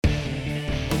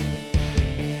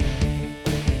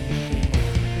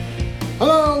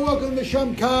the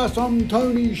Shumpcast. I'm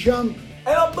Tony Shump.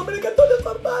 And I'm Dominic Antonio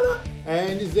Sarbana.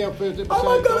 And this is our first episode. Oh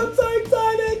my God, I'm so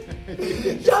excited.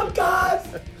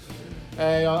 Shumpcast.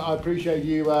 And I appreciate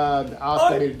you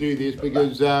asking me to do this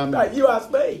because... Mate, you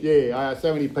asked me. Yeah, I asked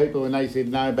so many people and they said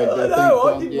no, but...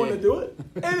 I didn't want to do it.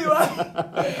 Anyway.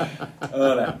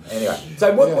 Anyway.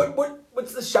 So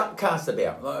what's the Shumpcast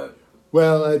about?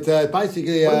 Well, it's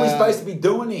basically... What are we supposed to be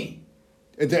doing here?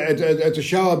 It's a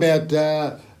show about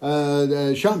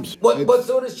shumps. What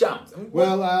sort of shumps?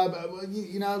 Well,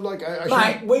 you know, like...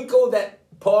 Mate, we call that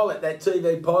pilot, that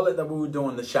TV pilot that we were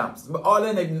doing, the shumps. I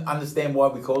don't even understand why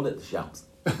we called it the shumps.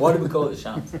 Why did we call it the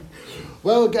shumps?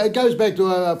 Well, it goes back to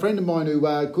a friend of mine who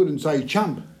couldn't say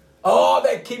chump. Oh,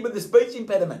 that kid with the speech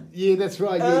impediment. Yeah, that's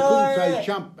right. Yeah, he couldn't say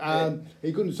chump.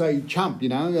 He couldn't say chump, you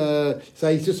know. So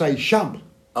he used to say shump.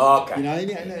 Oh, okay. You know,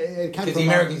 because the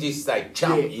Americans used to say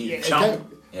chump. Chump.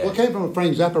 Well, it came from a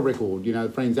Frank Zappa record, you know,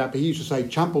 Frank Zappa. He used to say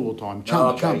chump all the time,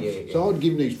 chump, chump. Yeah. So I'd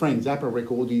give him these Frank Zappa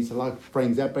records. He used to like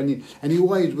Frank Zappa, and he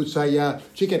always would say,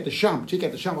 check out the shump, check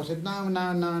out the shump. I said, no,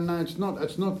 it's not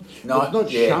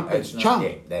shump, it's chump.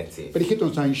 Yeah, that's it. But he kept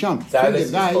on saying shump. So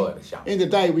let's just call it a shump. In the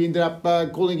day, we ended up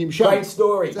calling him shump.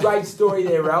 Great story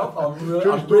there, Ralph.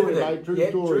 I'm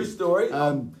true story.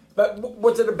 But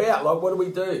what's it about? Like, what do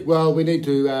we do? Well, we need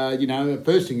to, the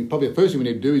first thing we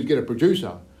need to do is get a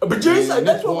producer. A producer?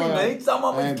 That's what we need.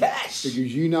 Someone with cash. Because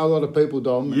you know a lot of people,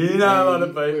 Dom. You know a lot of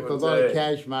people with a lot of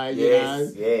cash, mate.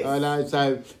 Yes. I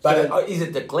know. But is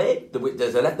it declared?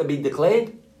 Does it have to be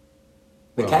declared?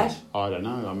 The cash? I don't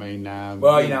know. I mean, in this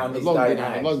day and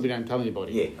age. As long as we don't tell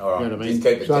anybody. Yeah, all right. You know what I mean? Just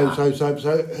keep it dark.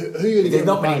 So who are you going to get There's on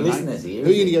not the phone, many listeners here. Who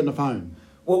are you going to get on the phone?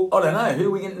 Well, I don't know. Who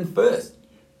are we getting first?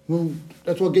 Well,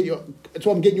 that's why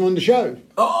I'm getting you on the show.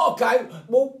 Oh, okay.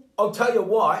 Well, I'll tell you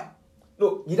why.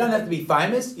 Look, you don't have to be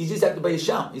famous. You just have to be a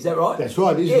shump. Is that right? That's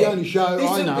right. This is the only show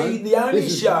I know. This will be the only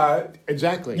show.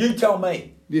 Exactly. You tell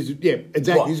me. Exactly.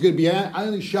 What? This is going to be our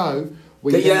only show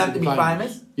where you don't have to be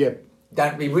famous? Yep.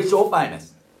 Don't be rich or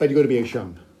famous. But you've got to be a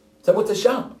shump. So what's a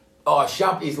shump? Oh, a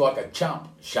shump is like a chump.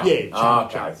 Shump. Yeah,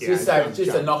 chump. Okay.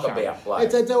 Just a knockabout player.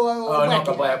 It's a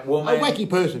knockabout woman. A wacky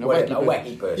person. A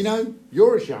wacky person. You know,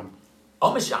 you're a shump.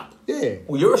 I'm a shump. Yeah.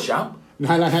 Well, you're a shump.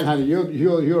 No. You're a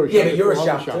shump. Yeah, but you're a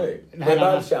shump too. They're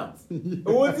both shumps.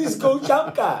 What's this called,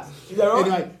 Shumpcast? Is that right?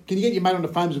 Anyway, can you get your mate on the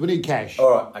phone because we need cash? All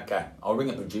right, okay. I'll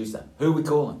ring a producer. Who are we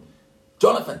calling?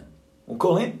 Jonathan. We'll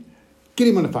call him. Get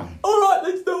him on the phone. All right,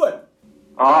 let's do it.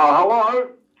 Hello.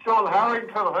 John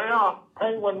Harrington here,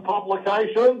 Penguin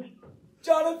Publications.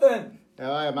 Jonathan.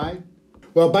 How are you, mate?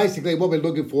 Well, basically, what we're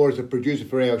looking for is a producer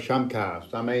for our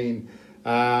Shumpcast. I mean,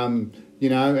 and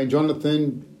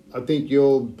Jonathan, I think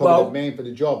you're probably the man for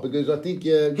the job because I think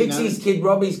Hixie's kid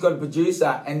Robbie's got a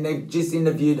producer and they've just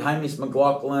interviewed Hamish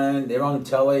McLaughlin. They're on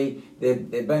telly. They've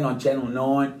been on Channel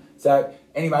 9. So,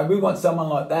 anyway, we want someone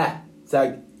like that.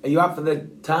 So, are you up for the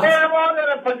task? Yeah, I'm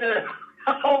going to produce.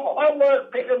 I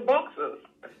work picking boxes.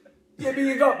 Yeah, but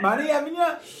you got money, haven't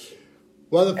you?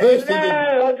 Well, the first thing...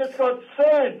 No, I just got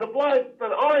sued. The bloke, the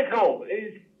Oracle,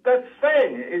 that's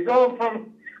Sven. He's gone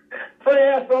from 3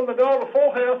 houses on the dole to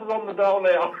 4 houses on the dole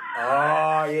now.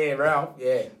 Oh, yeah, Ralph,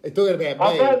 yeah. They're talking about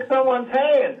I me. broke someone's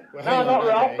hand. Well, no, not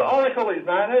Ralph. The Oracle is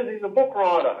known as. He's a book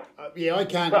writer. I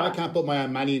can't put my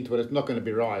own money into it. It's not going to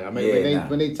be right. I mean,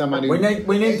 we need someone who...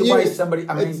 We need to waste somebody...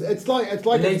 I mean, it's like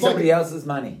we need somebody else's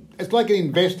money. It's like an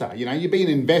investor, you know. You're being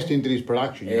an investor into this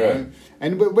production, you know.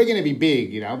 And we're going to be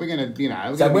big, you know. We're going to,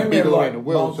 we're so going to be big all around the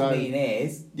world. world.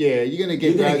 Multi-millionaires, yeah, you're going to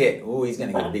get... he's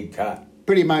going to get a big cut.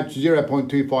 Pretty much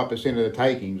 0.25% of the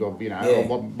takings of,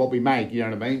 of what we make, you know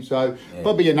what I mean? So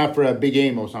probably enough for a big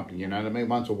M or something, you know what I mean,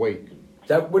 once a week.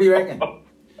 So what do you reckon?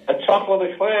 A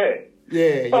chocolate eclair.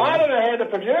 Yeah. But I don't know how to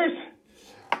produce.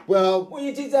 Well,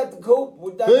 you just have to call.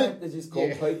 We don't have to just call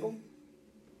people.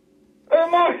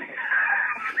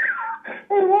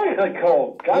 What are they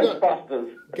called? Ghostbusters.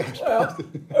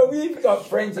 Well, we've got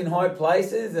friends in high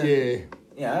places. And,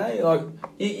 like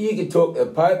you can talk to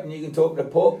the Pope and you can talk to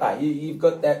Porker. You've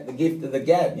got the gift of the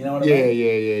gab. You know what I mean?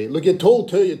 Yeah. Look, you're tall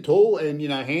too. You're tall and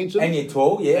handsome. And you're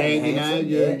tall, yeah. And handsome,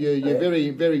 you're very,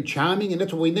 very charming, and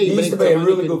that's what we need. You used to be a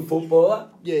really good footballer.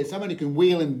 Yeah, someone who can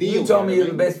wheel and deal. You told me you're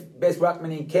the best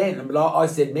ruckman in Kent, but I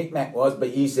said Mick Mac was,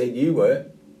 but you said you were.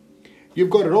 You've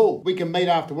got it all. We can meet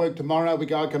after work tomorrow.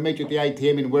 I can meet you at the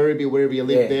ATM in wherever you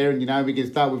live there, and we can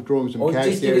start withdrawing some cash.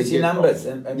 Just give us your numbers.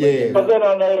 And but then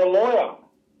I need a lawyer.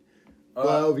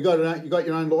 Well, have you got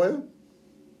your own lawyer?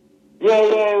 Yeah,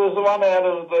 it was the one out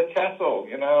of the castle,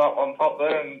 up on top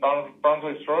there in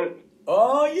Brunswick Street.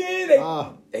 Oh,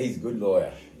 yeah. He's a good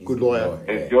lawyer. He's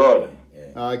good.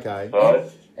 Yeah. Okay.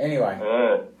 So, Anyway.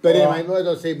 But anyway, like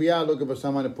I said, we are looking for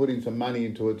someone to put in some money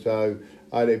into it. So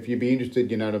if you'd be interested,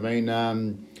 you know what I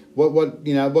mean.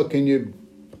 What can you?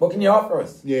 What can you offer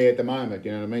us? Yeah, at the moment,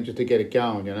 you know what I mean, just to get it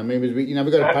going. You know what I mean, because we've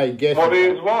got to pay guests. What do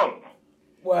you want?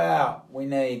 Well, we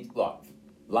need like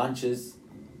lunches,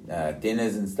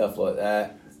 dinners, and stuff like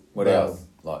that. What else?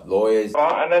 Like lawyers.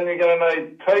 Right, and then you're going to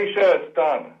need T-shirts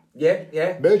done.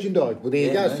 Yeah. Merchandise. Well, there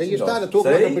you go. So you started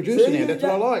talking like a producer now. That's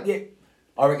what I like. Yeah.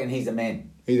 I reckon he's a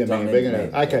man. He's a man. We're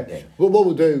gonna, okay. Yeah. Well, what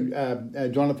we'll do,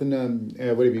 Jonathan,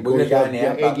 whatever you call it,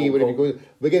 Eggy, whatever you call it,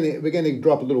 we're gonna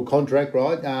drop a little contract,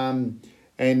 right?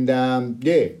 And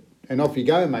off you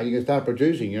go, mate. You can start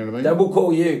producing. You know what I mean? So we'll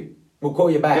call you. We'll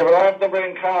call you back. Yeah, but I have to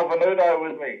bring Carl Venuto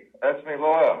with me. That's my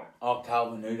lawyer. Oh,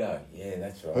 Carl Venuto. Yeah,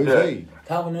 that's right. Who's he?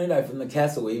 Carl Venuto from the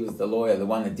Castle. He was the lawyer, the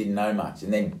one that didn't know much.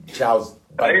 And then Charles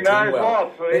He knows Tingwell.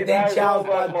 lots. But then Charles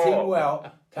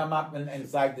Tingwell come up and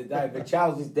saved the day. But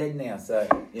Charles is dead now, so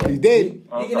yeah. He's dead.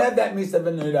 You can have that, Mr.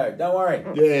 Venuto. Don't worry.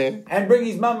 Yeah. And bring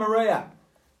his mum Maria.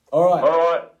 All right. All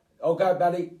right. Okay,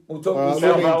 buddy. We'll talk All to right, you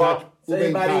we'll be soon. in touch. We'll See be you,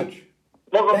 in buddy. touch.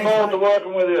 Looking Thanks, forward to mate.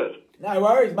 working with you. No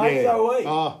worries, mate. Yeah. So are we.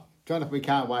 Oh, Jonathan, we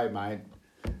can't wait, mate.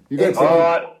 You Excellent. got All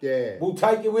right. Yeah. We'll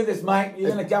take you with us, mate.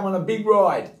 You're going to come on a big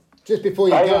ride. Just before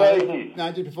you Take go, it easy.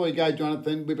 just before you go,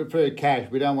 Jonathan, we prefer cash.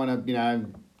 We don't want to,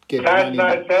 get Cash, money.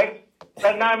 no checks.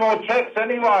 But no more checks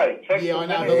anyway. Checks Yeah, I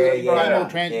know. are But finished. no yeah. more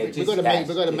transfer. Yeah, we've just got to cash, meet.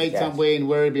 We've got to just meet cash. somewhere in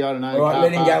Werribee. I don't know. All right, car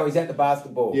let him park. go. He's at the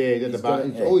basketball. Yeah, he's at the got-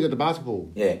 he's at the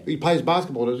basketball. Yeah. He plays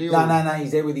basketball, does he? No.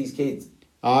 He's there with his kids.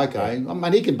 Oh, okay. I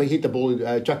mean, he can hit the ball,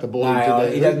 chuck the ball No, into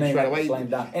the he doesn't hoop need straight that away. slam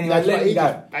dunk. Anyway, That's let right, him he go.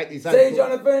 just made his own See you, foot.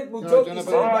 Jonathan. We'll All talk right, to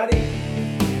you Jonathan. soon,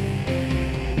 buddy.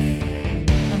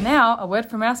 And now, a word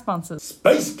from our sponsors.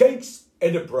 Space Cakes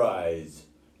Enterprise.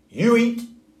 You eat,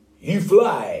 you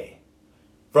fly.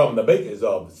 From the makers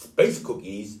of Space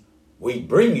Cookies, we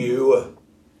bring you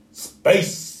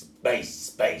space.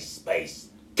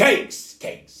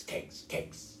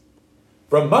 Cakes.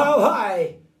 From Mile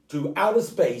High to outer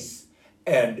space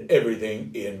and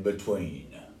everything in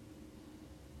between.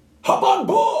 Hop on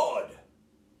board.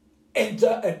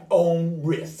 Enter at own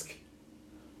risk.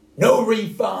 No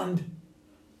refund,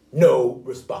 no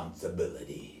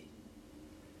responsibility.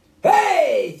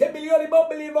 Hey, se milioni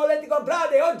mobili volete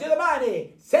comprare oggi o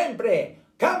domani, sempre,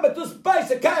 come to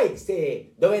Spice Cakes,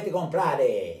 dovete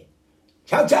comprare.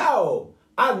 Ciao,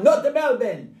 a North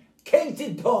Melbourne,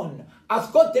 Kensington, a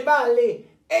Scotty Valley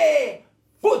e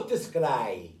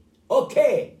Footscray.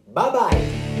 Ok,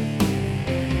 bye-bye.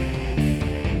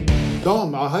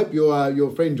 Dom, I hope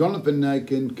your friend Jonathan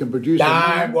can produce.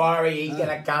 Don't worry, he's going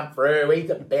to come through. He's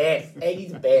the best.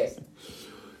 He's the best.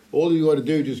 All you got to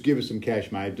do is just give us some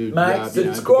cash, mate. Mate,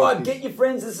 subscribe. Get your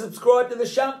friends to subscribe to the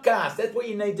Shumpcast. That's what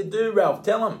you need to do, Ralph.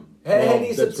 Tell them. How do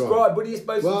you that's subscribe? right. What are you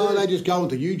supposed Well, to do? they just go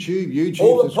onto YouTube.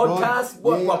 All the subscribe. podcasts?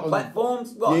 What on-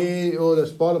 platforms? What? Yeah, or the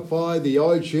Spotify, the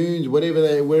iTunes, wherever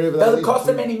they Does it listen cost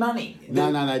to. them any money?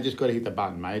 No, just got to hit the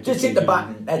button, mate. Just hit the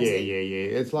button, that's yeah, it.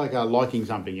 yeah. It's like liking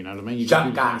something, you know what I mean? You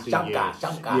just do Shumpcast.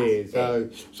 something, Yeah,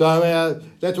 so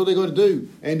that's what they got to do,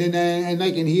 and then and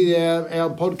they can hear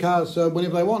our podcast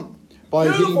whenever they want by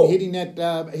Beautiful. hitting that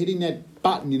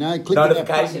button, clicking that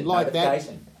button like that.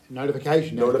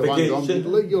 Notification. That's the one,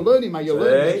 Dom. You're learning, mate. You're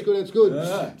learning. That's good.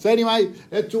 Yeah. So anyway,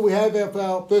 that's all we have for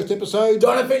our first episode.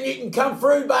 Jonathan, you can come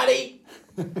through, buddy.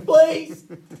 Please.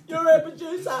 You're our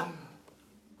producer.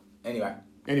 Anyway.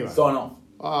 Sign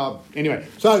off. Anyway,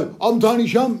 so I'm Tony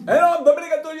Shum, And I'm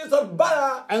Domenico Tullio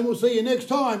Sorbara and we'll see you next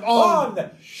time on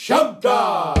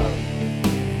Shumpcast.